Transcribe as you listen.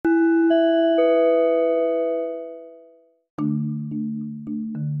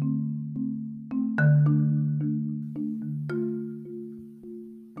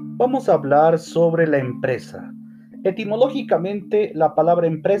Vamos a hablar sobre la empresa. Etimológicamente, la palabra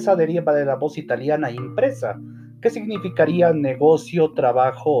empresa deriva de la voz italiana impresa, que significaría negocio,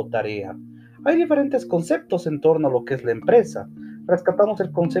 trabajo o tarea. Hay diferentes conceptos en torno a lo que es la empresa. Rescatamos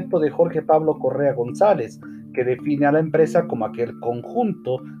el concepto de Jorge Pablo Correa González, que define a la empresa como aquel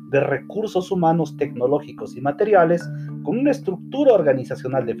conjunto de recursos humanos, tecnológicos y materiales con una estructura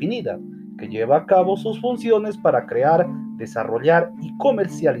organizacional definida, que lleva a cabo sus funciones para crear, desarrollar y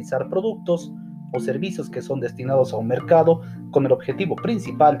comercializar productos o servicios que son destinados a un mercado con el objetivo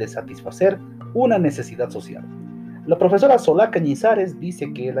principal de satisfacer una necesidad social. La profesora Solá Cañizares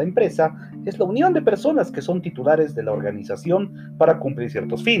dice que la empresa es la unión de personas que son titulares de la organización para cumplir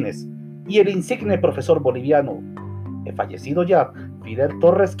ciertos fines. Y el insigne profesor boliviano, fallecido ya, Fidel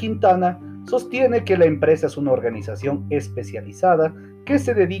Torres Quintana, sostiene que la empresa es una organización especializada que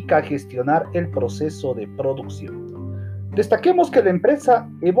se dedica a gestionar el proceso de producción. Destaquemos que la empresa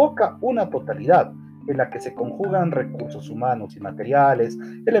evoca una totalidad en la que se conjugan recursos humanos y materiales,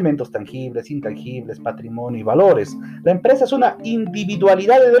 elementos tangibles, intangibles, patrimonio y valores. La empresa es una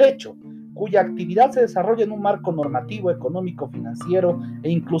individualidad de derecho, cuya actividad se desarrolla en un marco normativo, económico, financiero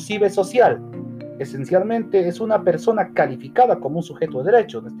e inclusive social. Esencialmente es una persona calificada como un sujeto de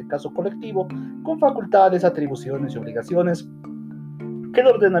derecho, en este caso colectivo, con facultades, atribuciones y obligaciones que el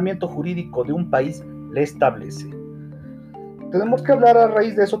ordenamiento jurídico de un país le establece. Tenemos que hablar a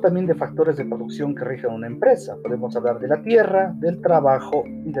raíz de eso también de factores de producción que rigen una empresa. Podemos hablar de la tierra, del trabajo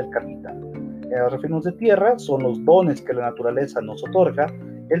y del capital. Los referirnos de tierra son los dones que la naturaleza nos otorga,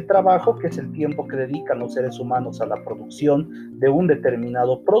 el trabajo, que es el tiempo que dedican los seres humanos a la producción de un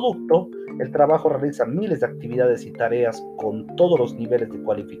determinado producto. El trabajo realiza miles de actividades y tareas con todos los niveles de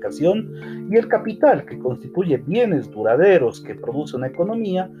cualificación, y el capital, que constituye bienes duraderos que produce una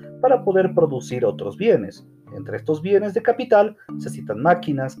economía para poder producir otros bienes. Entre estos bienes de capital se citan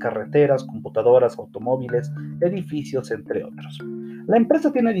máquinas, carreteras, computadoras, automóviles, edificios, entre otros. La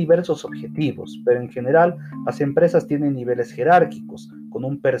empresa tiene diversos objetivos, pero en general las empresas tienen niveles jerárquicos, con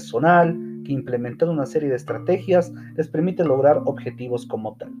un personal que, implementando una serie de estrategias, les permite lograr objetivos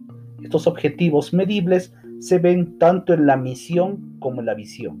como tal. Estos objetivos medibles se ven tanto en la misión como en la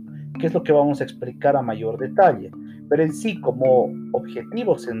visión, que es lo que vamos a explicar a mayor detalle. Pero en sí, como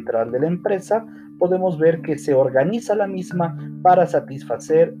objetivo central de la empresa, podemos ver que se organiza la misma para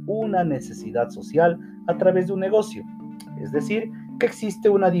satisfacer una necesidad social a través de un negocio. Es decir, que existe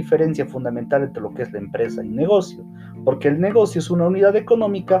una diferencia fundamental entre lo que es la empresa y negocio, porque el negocio es una unidad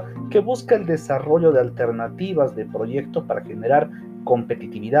económica que busca el desarrollo de alternativas de proyecto para generar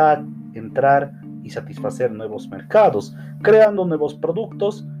competitividad, entrar y satisfacer nuevos mercados, creando nuevos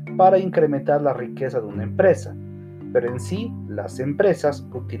productos para incrementar la riqueza de una empresa. Pero en sí, las empresas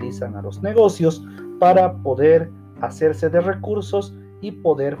utilizan a los negocios para poder hacerse de recursos y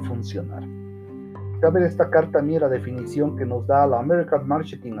poder funcionar. Cabe destacar también la definición que nos da la American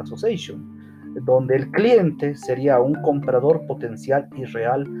Marketing Association, donde el cliente sería un comprador potencial y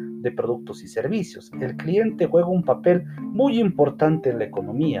real de productos y servicios. El cliente juega un papel muy importante en la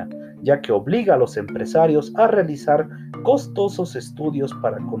economía, ya que obliga a los empresarios a realizar costosos estudios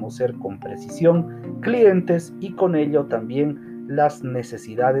para conocer con precisión clientes y con ello también las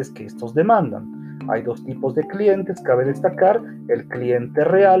necesidades que estos demandan. Hay dos tipos de clientes, cabe destacar: el cliente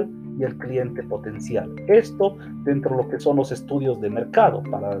real y el cliente potencial. Esto dentro de lo que son los estudios de mercado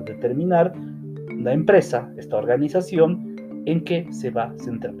para determinar la empresa, esta organización, en qué se va a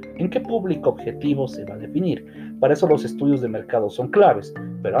centrar, en qué público objetivo se va a definir. Para eso los estudios de mercado son claves.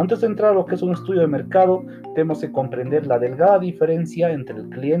 Pero antes de entrar a lo que es un estudio de mercado, tenemos que comprender la delgada diferencia entre el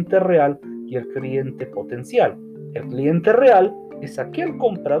cliente real y el cliente potencial. El cliente real es aquel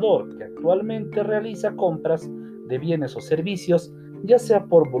comprador que actualmente realiza compras de bienes o servicios, ya sea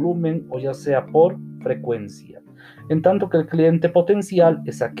por volumen o ya sea por frecuencia. En tanto que el cliente potencial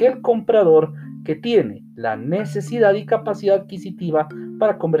es aquel comprador que tiene la necesidad y capacidad adquisitiva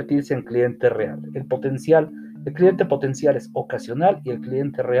para convertirse en cliente real. El cliente potencial es ocasional y el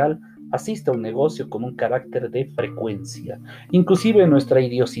cliente real asiste a un negocio con un carácter de frecuencia. Inclusive en nuestra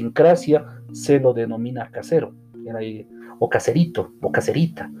idiosincrasia se lo denomina casero o caserito o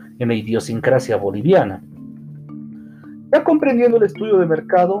caserita en la idiosincrasia boliviana. Ya comprendiendo el estudio de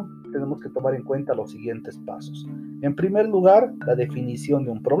mercado, tenemos que tomar en cuenta los siguientes pasos. En primer lugar, la definición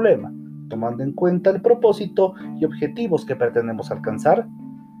de un problema, tomando en cuenta el propósito y objetivos que pretendemos alcanzar.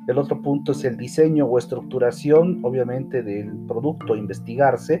 El otro punto es el diseño o estructuración, obviamente, del producto a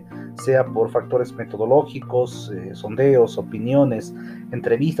investigarse, sea por factores metodológicos, sondeos, opiniones,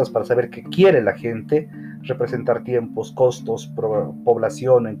 entrevistas para saber qué quiere la gente, representar tiempos, costos,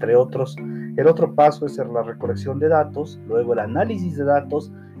 población, entre otros. El otro paso es la recolección de datos, luego el análisis de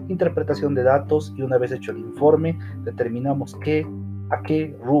datos interpretación de datos y una vez hecho el informe determinamos a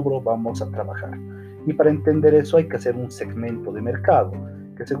qué rubro vamos a trabajar. Y para entender eso hay que hacer un segmento de mercado,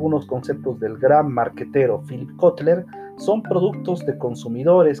 que según los conceptos del gran marquetero Philip Kotler, son productos de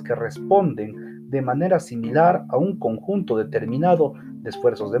consumidores que responden de manera similar a un conjunto determinado de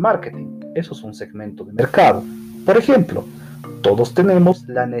esfuerzos de marketing. Eso es un segmento de mercado. Por ejemplo, todos tenemos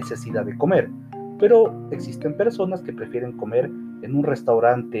la necesidad de comer, pero existen personas que prefieren comer en un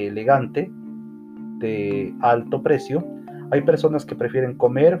restaurante elegante de alto precio. Hay personas que prefieren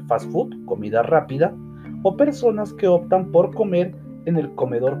comer fast food, comida rápida, o personas que optan por comer en el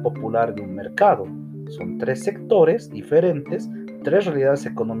comedor popular de un mercado. Son tres sectores diferentes, tres realidades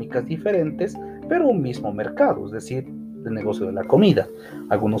económicas diferentes, pero un mismo mercado, es decir, el negocio de la comida.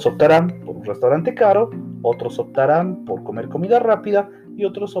 Algunos optarán por un restaurante caro, otros optarán por comer comida rápida y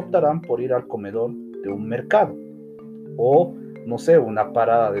otros optarán por ir al comedor de un mercado. O, no sé, una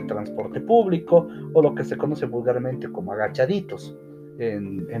parada de transporte público o lo que se conoce vulgarmente como agachaditos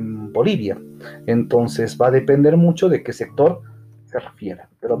en Bolivia. Entonces va a depender mucho de qué sector se refiera,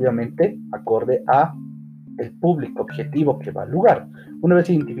 pero obviamente acorde a el público objetivo que va al lugar. Una vez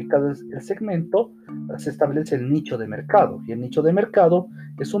identificado el segmento, se establece el nicho de mercado, y el nicho de mercado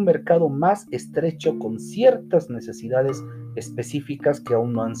es un mercado más estrecho con ciertas necesidades específicas que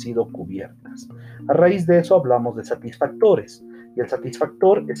aún no han sido cubiertas. A raíz de eso hablamos de satisfactores, y el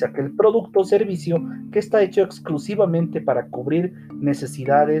satisfactor es aquel producto o servicio que está hecho exclusivamente para cubrir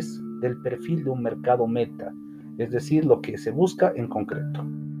necesidades del perfil de un mercado meta, es decir, lo que se busca en concreto.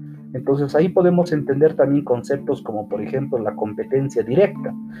 Entonces ahí podemos entender también conceptos como por ejemplo la competencia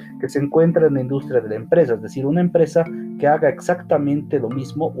directa, que se encuentra en la industria de la empresa, es decir, una empresa que haga exactamente lo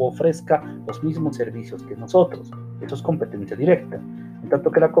mismo o ofrezca los mismos servicios que nosotros. Eso es competencia directa. En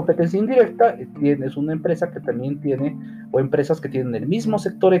tanto que la competencia indirecta es una empresa que también tiene, o empresas que tienen el mismo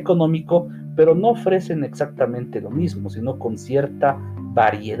sector económico, pero no ofrecen exactamente lo mismo, sino con cierta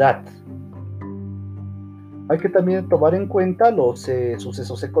variedad. Hay que también tomar en cuenta los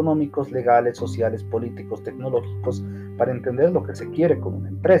sucesos económicos, legales, sociales, políticos, tecnológicos, para entender lo que se quiere con una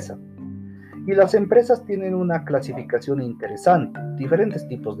empresa. Y las empresas tienen una clasificación interesante, diferentes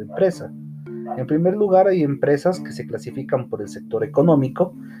tipos de empresas. En primer lugar, hay empresas que se clasifican por el sector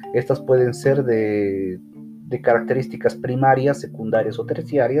económico. Estas pueden ser de características primarias, secundarias o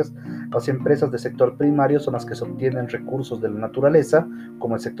terciarias. Las empresas de sector primario son las que se obtienen recursos de la naturaleza,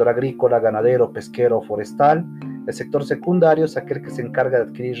 como el sector agrícola, ganadero, pesquero o forestal. El sector secundario es aquel que se encarga de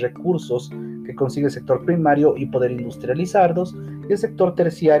adquirir recursos que consigue el sector primario y poder industrializarlos. Y el sector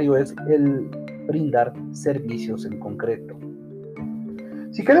terciario es el brindar servicios en concreto.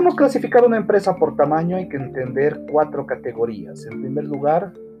 Si queremos clasificar una empresa por tamaño, hay que entender 4 categorías. En primer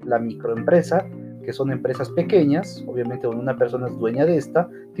lugar, la microempresa, que son empresas pequeñas, obviamente donde una persona es dueña de esta,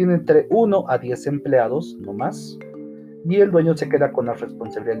 tiene entre 1 a 10 empleados, no más, y el dueño se queda con la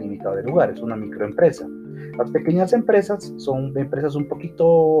responsabilidad limitada del lugar, es una microempresa. Las pequeñas empresas son empresas un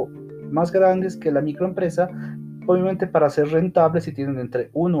poquito más grandes que la microempresa, obviamente para ser rentables y tienen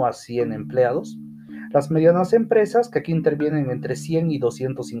entre 1 a 100 empleados. Las medianas empresas, que aquí intervienen entre 100 y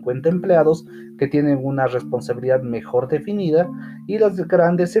 250 empleados, que tienen una responsabilidad mejor definida, y las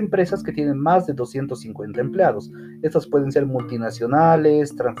grandes empresas que tienen más de 250 empleados. Estas pueden ser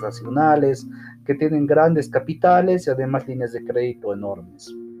multinacionales, transnacionales, que tienen grandes capitales y además líneas de crédito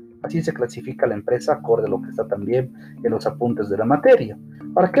enormes. Así se clasifica la empresa acorde a lo que está también en los apuntes de la materia.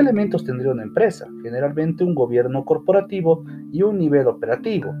 ¿Para qué elementos tendría una empresa? Generalmente un gobierno corporativo y un nivel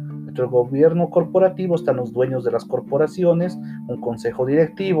operativo. Dentro del gobierno corporativo están los dueños de las corporaciones, un consejo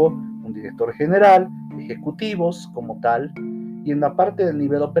directivo, un director general, ejecutivos como tal, y en la parte del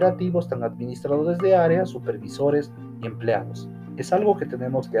nivel operativo están administradores de área, supervisores y empleados. Es algo que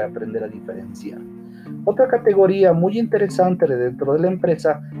tenemos que aprender a diferenciar. Otra categoría muy interesante dentro de la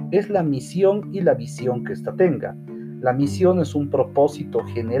empresa es la misión y la visión que ésta tenga. La misión es un propósito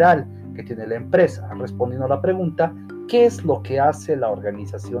general que tiene la empresa, respondiendo a la pregunta, ¿qué es lo que hace la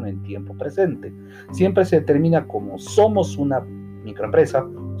organización en tiempo presente? Siempre se determina como somos una microempresa,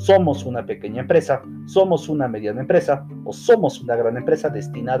 somos una pequeña empresa, somos una mediana empresa o somos una gran empresa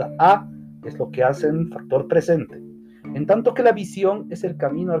destinada a, es lo que hace en factor presente. En tanto que la visión es el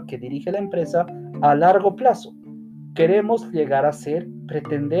camino al que dirige la empresa a largo plazo. Queremos llegar a ser,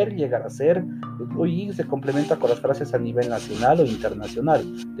 pretender llegar a ser, y se complementa con las frases a nivel nacional o internacional,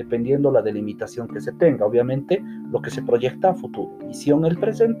 dependiendo la delimitación que se tenga. Obviamente, lo que se proyecta a futuro. Visión el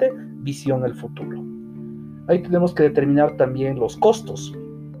presente, visión el futuro. Ahí tenemos que determinar también los costos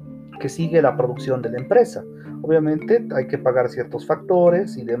que sigue la producción de la empresa. Obviamente hay que pagar ciertos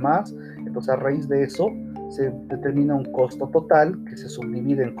factores y demás. Entonces, a raíz de eso, se determina un costo total que se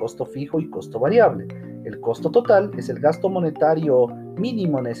subdivide en costo fijo y costo variable. El costo total es el gasto monetario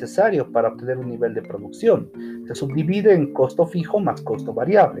mínimo necesario para obtener un nivel de producción. Se subdivide en costo fijo más costo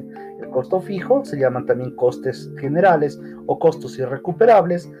variable. El costo fijo se llaman también costes generales o costos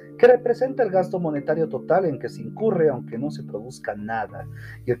irrecuperables, que representa el gasto monetario total en que se incurre aunque no se produzca nada.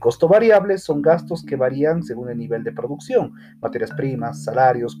 Y el costo variable son gastos que varían según el nivel de producción, materias primas,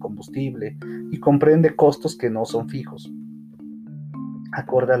 salarios, combustible, y comprende costos que no son fijos,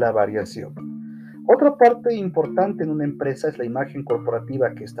 acorde a la variación. Otra parte importante en una empresa es la imagen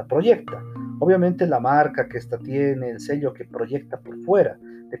corporativa que ésta proyecta. Obviamente la marca que ésta tiene, el sello que proyecta por fuera,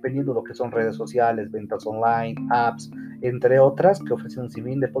 dependiendo de lo que son redes sociales, ventas online, apps, entre otras, que ofrecen un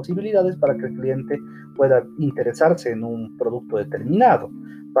sinfín de posibilidades para que el cliente pueda interesarse en un producto determinado.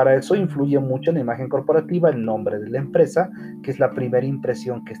 Para eso influye mucho en la imagen corporativa el nombre de la empresa, que es la primera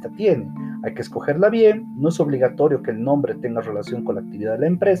impresión que ésta tiene. Hay que escogerla bien, no es obligatorio que el nombre tenga relación con la actividad de la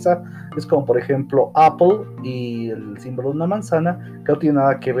empresa. Es como por ejemplo Apple y el símbolo de una manzana, que no tiene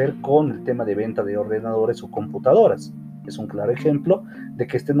nada que ver con el tema de venta de ordenadores o computadoras. Es un claro ejemplo de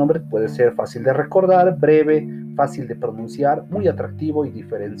que este nombre puede ser fácil de recordar, breve, fácil de pronunciar, muy atractivo y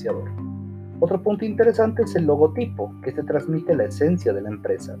diferenciador. Otro punto interesante es el logotipo, que se transmite la esencia de la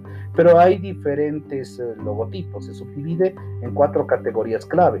empresa. Pero hay diferentes logotipos, se subdivide en 4 categorías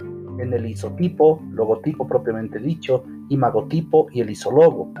clave: en el isotipo, logotipo propiamente dicho, imagotipo y el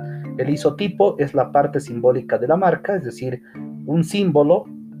isologo. El isotipo es la parte simbólica de la marca, es decir, un símbolo,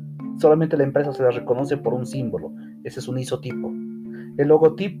 solamente la empresa se la reconoce por un símbolo, ese es un isotipo. El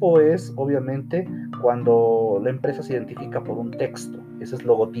logotipo es, obviamente, cuando la empresa se identifica por un texto, ese es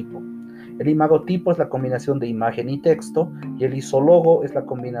logotipo. El imagotipo es la combinación de imagen y texto, y el isólogo es la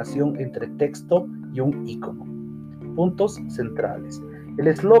combinación entre texto y un icono. Puntos centrales. El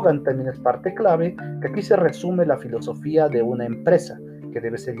eslogan también es parte clave, que aquí se resume la filosofía de una empresa, que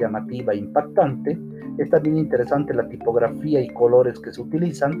debe ser llamativa e impactante. Es también interesante la tipografía y colores que se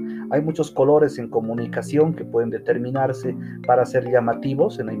utilizan. Hay muchos colores en comunicación que pueden determinarse para ser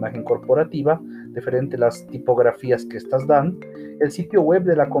llamativos en la imagen corporativa, diferente a las tipografías que estas dan. El sitio web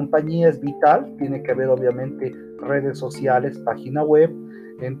de la compañía es vital, tiene que haber obviamente redes sociales, página web.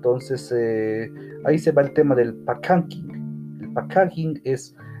 Entonces ahí se va el tema del packaging. El packaging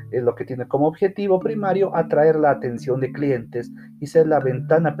es lo que tiene como objetivo primario atraer la atención de clientes y ser la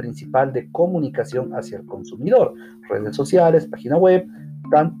ventana principal de comunicación hacia el consumidor. Redes sociales, página web,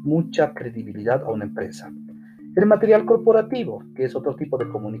 dan mucha credibilidad a una empresa. El material corporativo, que es otro tipo de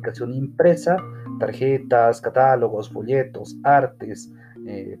comunicación impresa, tarjetas, catálogos, folletos, artes,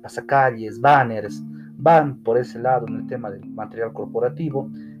 pasacalles, banners, van por ese lado en el tema del material corporativo.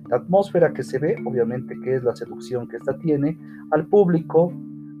 La atmósfera que se ve, obviamente, que es la seducción que esta tiene al público,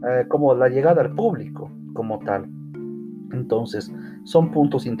 como la llegada al público como tal. Entonces, son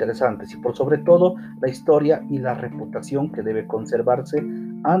puntos interesantes y por sobre todo la historia y la reputación que debe conservarse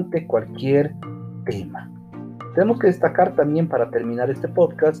ante cualquier tema. Tenemos que destacar también, para terminar este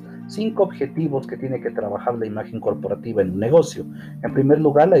podcast, 5 objetivos que tiene que trabajar la imagen corporativa en un negocio. En primer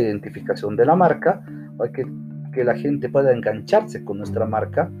lugar, la identificación de la marca, para que la gente pueda engancharse con nuestra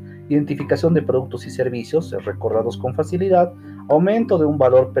marca. Identificación de productos y servicios, recordados con facilidad. Aumento de un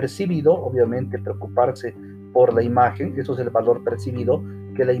valor percibido, obviamente preocuparse por la imagen, eso es el valor percibido,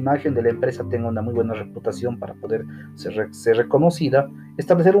 que la imagen de la empresa tenga una muy buena reputación para poder ser reconocida.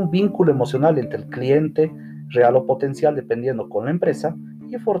 Establecer un vínculo emocional entre el cliente, real o potencial, dependiendo con la empresa,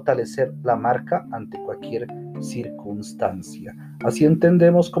 y fortalecer la marca ante cualquier circunstancia. Así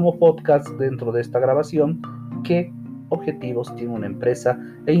entendemos como podcast dentro de esta grabación qué objetivos tiene una empresa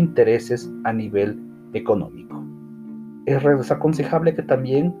e intereses a nivel económico. Es aconsejable que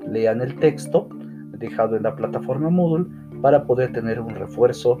también lean el texto dejado en la plataforma Moodle para poder tener un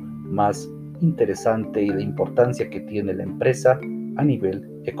refuerzo más interesante y de importancia que tiene la empresa a nivel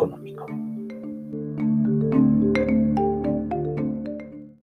económico.